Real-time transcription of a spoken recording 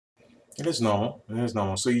It is normal. It is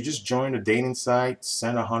normal. So you just joined a dating site,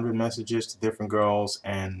 sent 100 messages to different girls,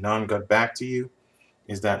 and none got back to you.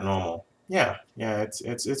 Is that normal? Yeah, yeah.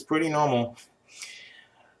 It's pretty normal.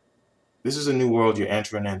 This is a new world you're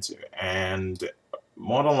entering into, and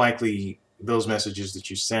more than likely, those messages that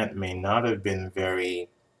you sent may not have been very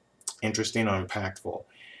interesting or impactful.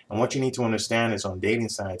 And what you need to understand is on dating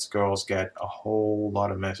sites, girls get a whole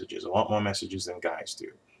lot of messages, a lot more messages than guys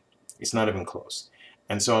do. It's not even close.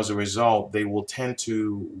 And so as a result, they will tend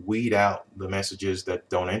to weed out the messages that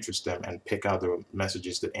don't interest them and pick out the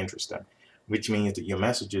messages that interest them, which means that your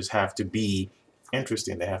messages have to be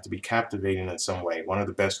interesting. They have to be captivating in some way. One of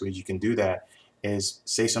the best ways you can do that is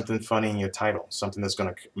say something funny in your title, something that's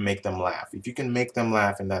going to make them laugh. If you can make them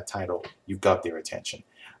laugh in that title, you've got their attention.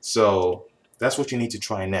 So that's what you need to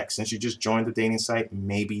try next. Since you just joined the dating site,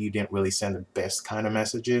 maybe you didn't really send the best kind of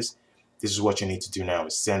messages. This is what you need to do now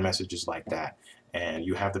is send messages like that, and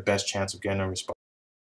you have the best chance of getting a response.